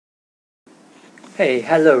Hey,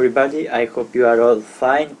 hello everybody, I hope you are all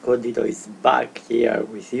fine. Codito is back here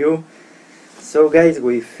with you. So guys,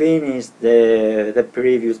 we finished the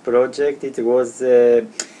previous project. It was in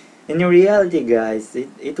reality guys,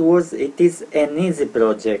 it is an easy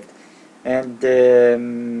project, and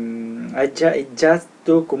it just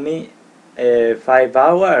took me 5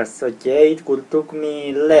 hours. Okay, it could took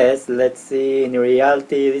me less. Let's see, in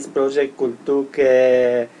reality this project could took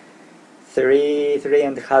three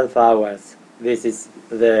and a half hours. This is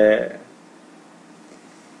the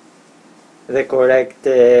correct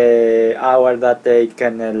hour that it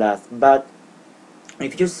can last. But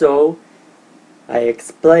if you saw, I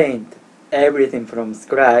explained everything from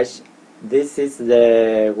scratch. This is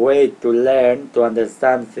the way to learn, to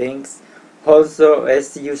understand things. Also,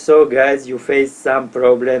 as you saw guys, you face some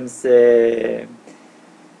problems, so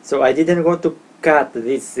I didn't want to cut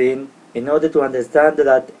this scene in order to understand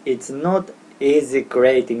that it's not easy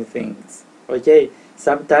creating things. Okay,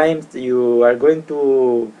 sometimes you are going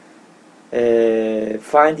to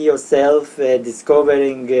find yourself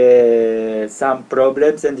discovering some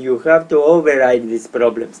problems, and you have to override these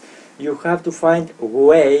problems. You have to find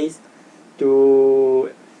ways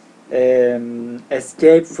to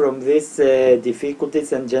escape from these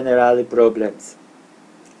difficulties and general problems.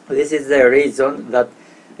 This is the reason that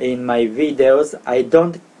in my videos I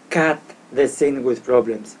don't cut the scene with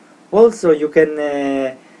problems. Also, you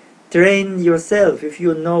can train yourself if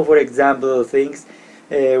you know, for example, things.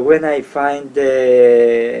 When I find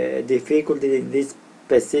difficulty in this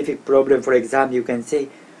specific problem, for example, you can say,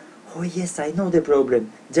 oh yes, I know the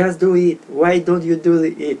problem, just do it, why don't you do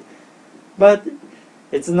it? But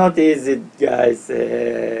it's not easy guys,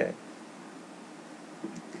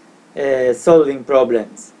 solving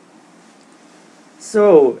problems.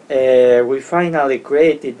 So we finally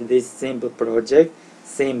created this simple project.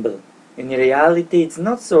 Simple. In reality, it's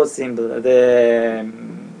not so simple.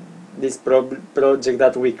 This project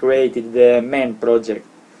that we created, the main project.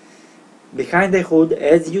 Behind the hood,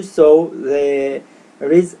 as you saw, there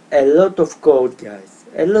is a lot of code, guys.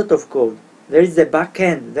 A lot of code. There is the back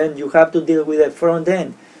end. Then you have to deal with the front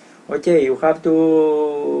end. Okay, you have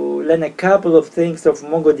to learn a couple of things of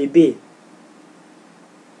MongoDB.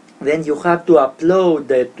 Then you have to upload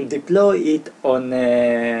to deploy it on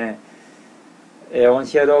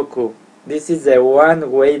Heroku. This is the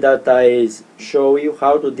one way that I show you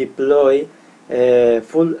how to deploy a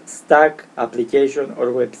full stack application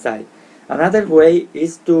or website. Another way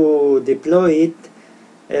is to deploy it.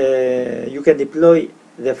 You can deploy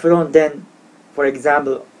the front end, for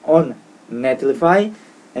example, on Netlify,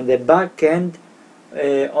 and the back end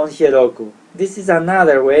on Heroku. This is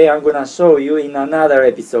another way I'm gonna show you in another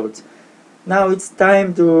episode. Now it's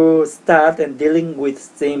time to start and dealing with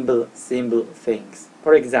simple things.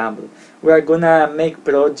 For example, we are gonna make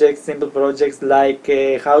projects, simple projects like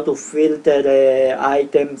how to filter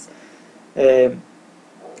items in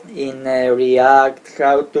React,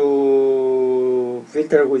 how to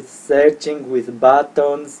filter with searching, with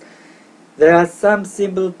buttons. There are some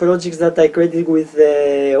simple projects that I created with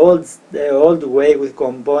the old way, with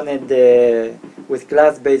with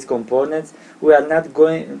class-based components. We are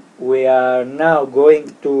now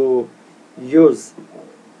going to use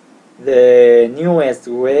the newest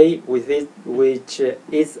way with it, which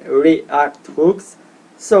is React hooks.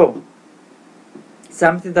 So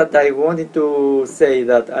something that I wanted to say,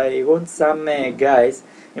 that I want some guys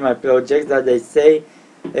in my project that they say,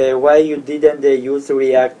 why you didn't use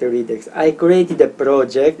React Redux. I created a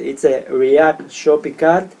project. It's a React shopping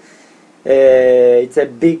cart. It's a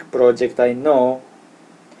big project, I know.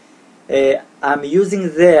 I'm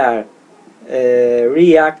using there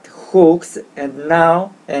React hooks, and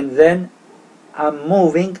then I'm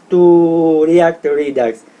moving to React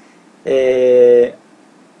Redux.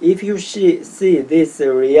 If you see this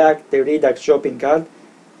React Redux shopping cart,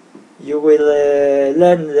 you will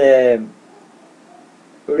learn the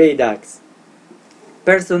Redux.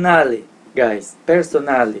 Personally, guys,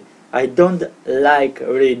 I don't like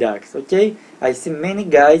Redux, okay? I see many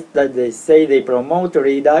guys that they say they promote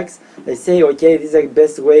Redux. They say, okay, this is the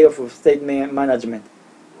best way of state management.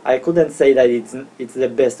 I couldn't say that it's the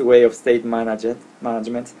best way of state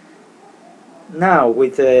management. Now,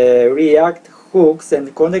 with React hooks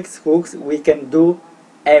and context hooks, we can do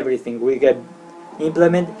everything. We can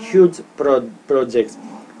implement huge projects.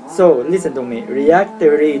 So, listen to me. React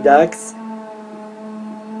Redux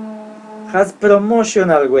has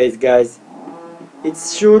promotional ways, guys.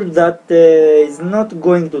 It's sure that it's not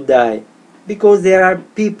going to die, because there are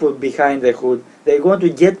people behind the hood. They want to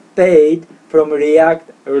get paid from React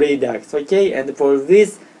Redux, okay? And for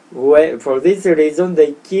this reason,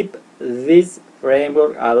 they keep this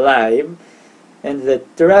framework alive and they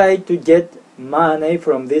try to get money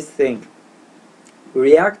from this thing.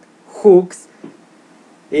 React hooks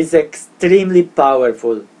is extremely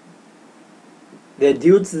powerful. The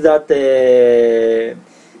dudes that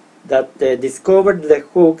discovered the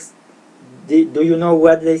hooks, do you know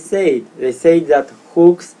what they said? They said that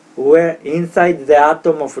hooks were inside the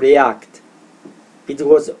atom of React. It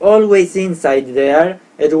was always inside there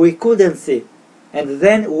and we couldn't see. And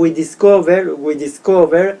then we discover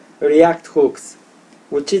React hooks,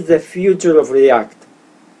 which is the future of React.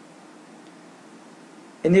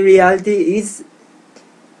 In reality is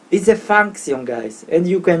a function, guys, and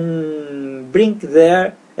you can bring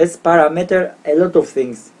there as parameter a lot of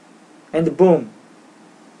things, and boom,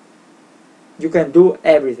 you can do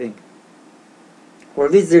everything. For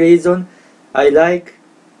this reason I like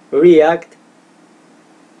React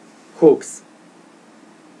hooks.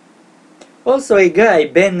 Also a guy,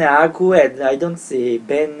 Ben Agued, I don't see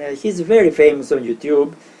Ben, he's very famous on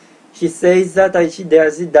YouTube. He says that he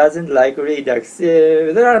doesn't like Redux.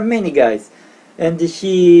 There are many guys, and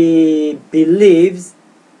he believes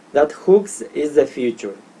that hooks is the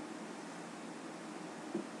future.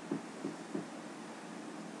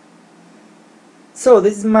 So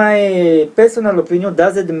this is my personal opinion.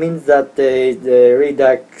 Doesn't mean that the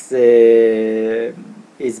Redux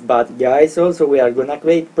is bad, guys. Also we are gonna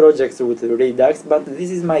create projects with Redux, but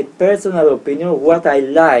this is my personal opinion, what I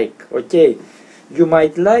like. Okay, you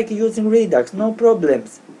might like using Redux, no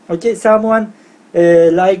problems. Okay, someone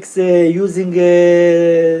likes using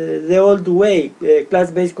the old way,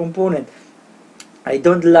 class-based component. I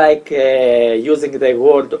don't like using the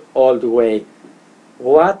old way.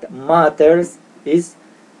 What matters is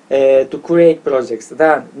to create projects.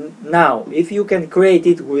 Now, if you can create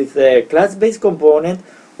it with a class-based component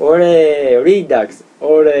or a Redux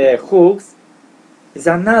or a hooks, is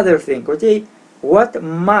another thing. Okay, what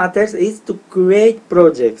matters is to create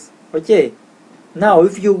projects. Okay, now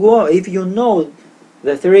if you know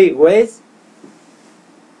the three ways,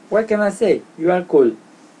 what can I say? You are cool.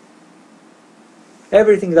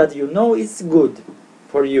 Everything that you know is good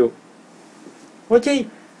for you. Okay,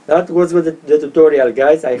 that was the tutorial,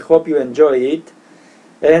 guys. I hope you enjoy it,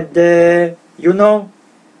 and you know,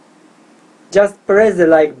 just press the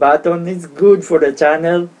like button. It's good for the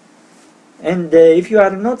channel, and if you are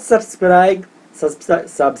not subscribed,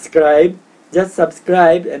 subscribe. Just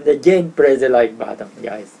subscribe and again press the like button,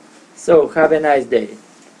 guys. So have a nice day.